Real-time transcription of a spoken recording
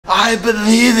I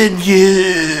believe in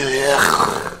you.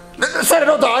 Santa,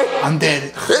 don't die. I'm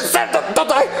dead. Santa, don't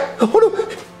die. Oh no,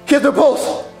 he has no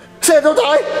pulse. Santa, don't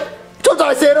die. Don't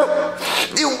die, Santa.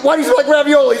 Why do you smell like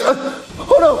raviolis?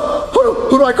 Oh no,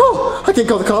 who do I call? I can't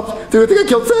call the cops. They think I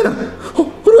killed Santa. Oh,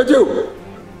 what do I do?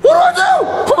 What do I do?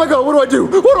 Oh my God, what do I do?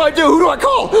 What do I do? Who do I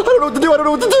call? I don't know what to do. I don't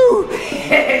know what to do.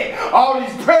 All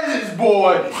these presents,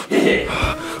 boy.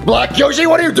 Black Yoshi,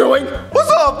 what are you doing? What's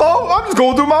up, Bo? I'm just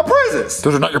going through my presents.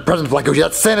 Those are not your presents, Black Yoshi.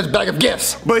 That's Santa's bag of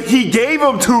gifts. But he gave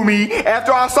them to me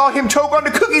after I saw him choke on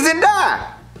the cookies and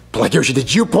die. Black Yoshi,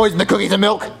 did you poison the cookies and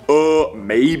milk?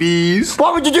 Maybes.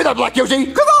 Why would you do that, Black Yoshi?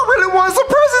 Because I really wanted some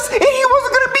presents and he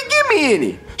wasn't going to be giving me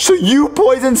any. So you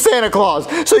poisoned Santa Claus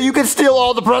so you could steal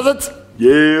all the presents?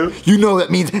 Yeah. You know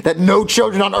that means that no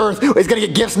children on Earth is gonna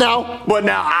get gifts now? But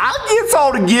now I get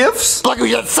all the gifts. Black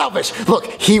Yoshi, that's selfish. Look,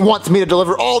 he wants me to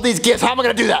deliver all these gifts. How am I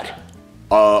gonna do that?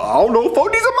 I don't know,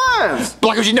 folks, these are mine.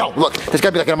 Black Yoshi, no. Look, there's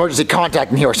gotta be like an emergency contact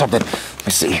in here or something. Let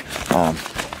me see.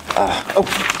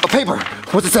 A paper.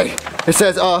 What's it say? It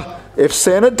says, if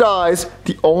Santa dies,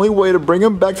 the only way to bring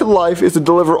him back to life is to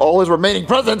deliver all his remaining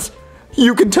presents.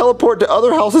 You can teleport to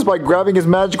other houses by grabbing his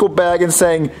magical bag and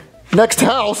saying, next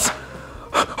house.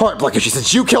 All right, Black Yoshi,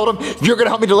 since you killed him, you're gonna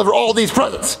help me deliver all these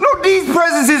presents. No, these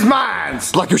presents is mine.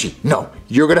 Black Yoshi, no.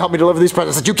 You're gonna help me deliver these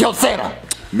presents since you killed Santa.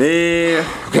 Man,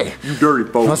 Okay. you dirty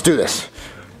folks. Let's do this.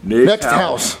 Next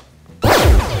house.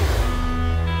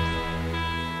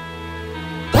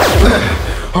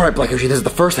 All right, Black Yoshi, this is the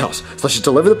first house. So let's just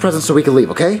deliver the presents so we can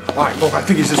leave, okay? All right, folks, I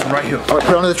think it's this one right here. All right, put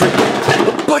it under the tree.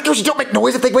 Black Yoshi, don't make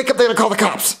noise. If they wake up, they're gonna call the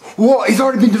cops. Well, it's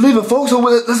already been delivered, folks, so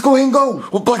let's go ahead and go.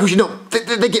 Well, Black Yoshi, no.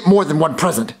 They get more than one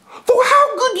present. Well,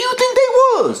 how good do you think they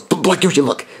was? But Black Yoshi,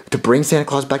 look. To bring Santa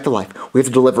Claus back to life, we have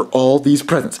to deliver all these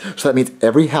presents. So that means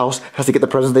every house has to get the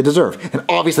presents they deserve. And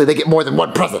obviously, they get more than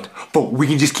one present. But we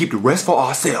can just keep the rest for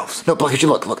ourselves. No, Black Yoshi,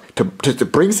 look. To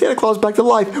bring Santa Claus back to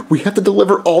life, we have to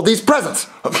deliver all these presents.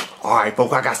 All right,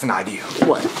 folks, I got an idea.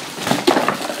 What?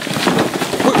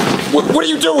 What are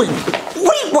you doing?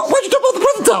 Why'd you dump all the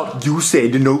presents out? You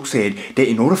said, the note said, that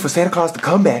in order for Santa Claus to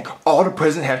come back, all the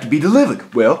presents have to be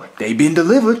delivered. Well, they've been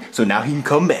delivered, so now he can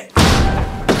come back.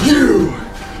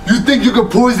 You think you can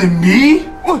poison me?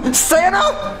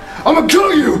 Santa? I'm gonna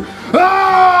kill you!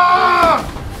 Ah!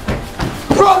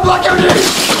 Run, Black Yoshi!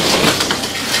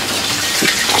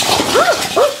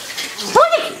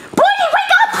 Boydie,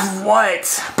 wake up! What?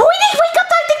 Boydie, wake up!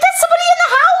 I think there's somebody in the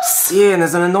house! Yeah, and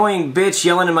there's an annoying bitch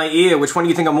yelling in my ear. Which one do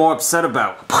you think I'm more upset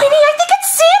about? Boydie, I think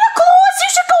it's Santa Claus! You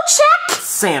should go check!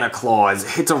 Santa Claus.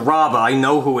 It's a robber. I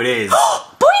know who it is.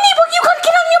 Boydie, well, you gotta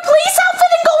get on your police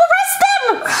outfit and go arrest them!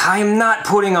 I'm not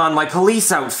putting on my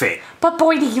police outfit. But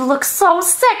Boydie, you look so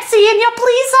sexy in your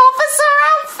police officer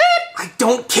outfit! I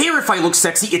don't care if I look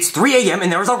sexy. It's 3 a.m.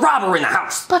 and there's a robber in the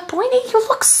house. But Boydie, you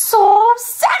look so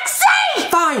sexy!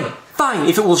 Fine.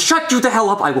 If it will shut you the hell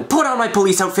up, I will put on my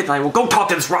police outfit and I will go talk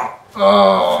to this robber.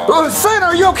 Santa,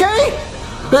 are you okay?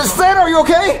 Santa, are you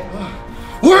okay?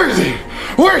 Where is he?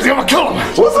 Where is he? I'm gonna kill him!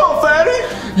 What's up, fatty?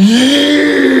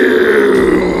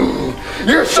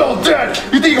 You're so dead!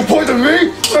 You think you can poison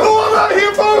me? Oh, I'm out of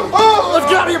here, folks! Let's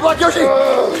get out of here, Black Yoshi!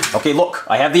 Okay, look.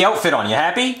 I have the outfit on. You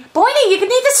happy? Boydie, you need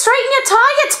to straighten your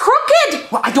tie. It's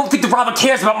crooked! Well, I don't think the robber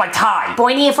cares about my tie.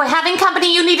 Boydie, if we're having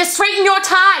company, you need to straighten your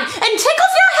tie. And take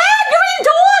off your hat! You're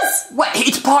indoors! What?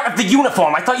 It's part of the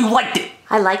uniform. I thought you liked it.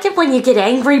 I like it when you get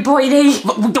angry, Boydie.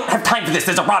 Look, we don't have time for this.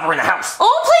 There's a robber in the house.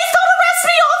 Oh, please don't arrest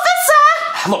me, officer!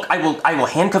 Look, I will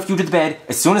handcuff you to the bed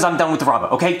as soon as I'm done with the robber,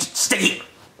 okay? Just stay here.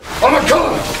 I'm gonna kill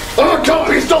him! I'm gonna kill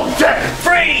him! He's so dead!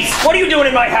 Freeze! What are you doing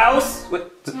in my house?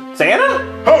 What, Santa?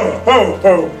 Ho, ho,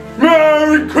 ho!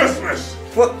 Merry Christmas!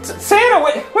 What, Santa,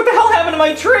 what the hell happened to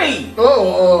my tree?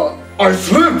 I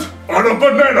slipped on a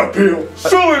banana peel.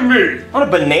 Silly me! On a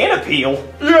banana peel?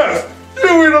 Yes,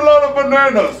 you eat a lot of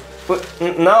bananas. What?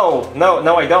 No,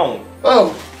 I don't.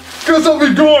 Oh, guess I'll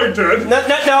be going then.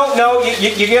 No,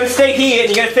 you're gonna stay here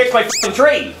and you're gonna fix my f***ing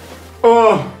tree.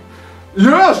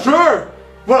 Yeah, sure.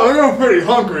 Well, I'm pretty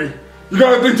hungry. You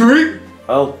got anything to eat?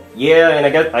 Oh, yeah, and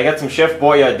I got some Chef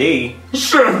Boyardee.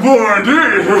 Chef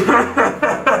Boyardee!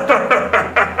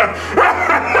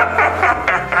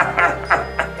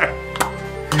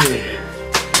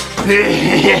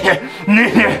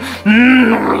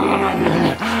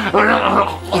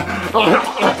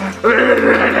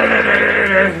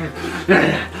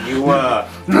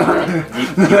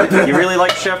 You really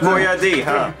like Chef Boyardee,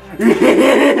 huh?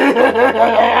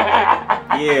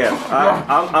 Yeah,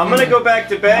 I'm gonna go back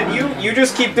to bed. You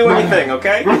just keep doing your thing,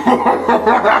 okay? Boydie,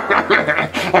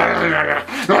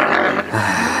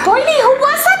 who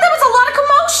was that? There was a lot of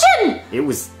commotion! It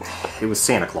was It was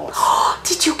Santa Claus.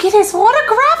 Did you get his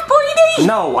autograph, Boydie?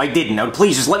 No, I didn't. Now,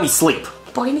 please, just let me sleep.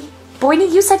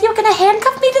 Boydie, you said you were gonna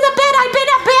handcuff me to the bed. I've been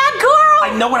a bad girl.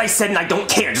 I know what I said and I don't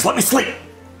care. Just let me sleep.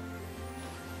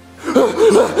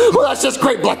 Well, that's just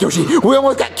great, Black Yoshi. We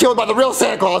almost got killed by the real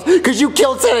Santa Claus because you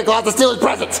killed Santa Claus to steal his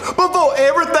presents. Before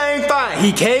everything fine,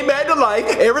 he came back to life,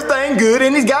 everything good,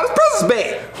 and he's got his presents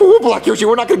back. Ooh, Black Yoshi,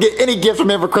 we're not gonna get any gifts from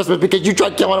him for Christmas because you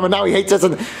tried killing him and now he hates us,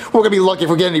 and we're gonna be lucky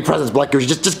if we get any presents, Black Yoshi.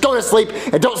 Just go to sleep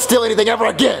and don't steal anything ever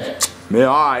again. Man,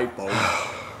 alright, folks.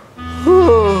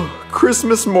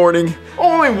 Christmas morning.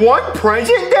 Only one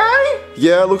present, Daddy?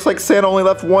 Yeah, it looks like Santa only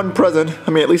left one present.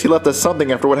 I mean, at least he left us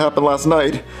something after what happened last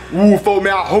night. Ooh, folks,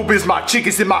 man, I hope it's my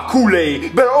chickens and my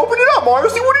Kool-Aid. Better open it up, Mario,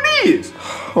 see what it is.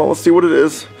 Well, let's see what it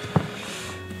is.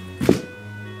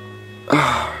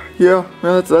 Yeah,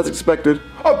 that's expected.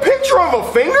 A picture of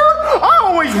a finger? I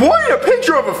always wanted a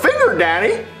picture of a finger,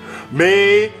 Daddy.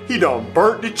 Man, he done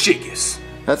burnt the chickens.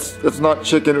 That's not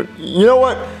chicken. You know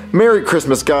what? Merry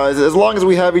Christmas, guys. As long as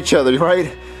we have each other,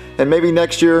 right? And maybe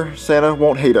next year, Santa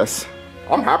won't hate us.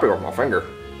 I'm happy with my finger.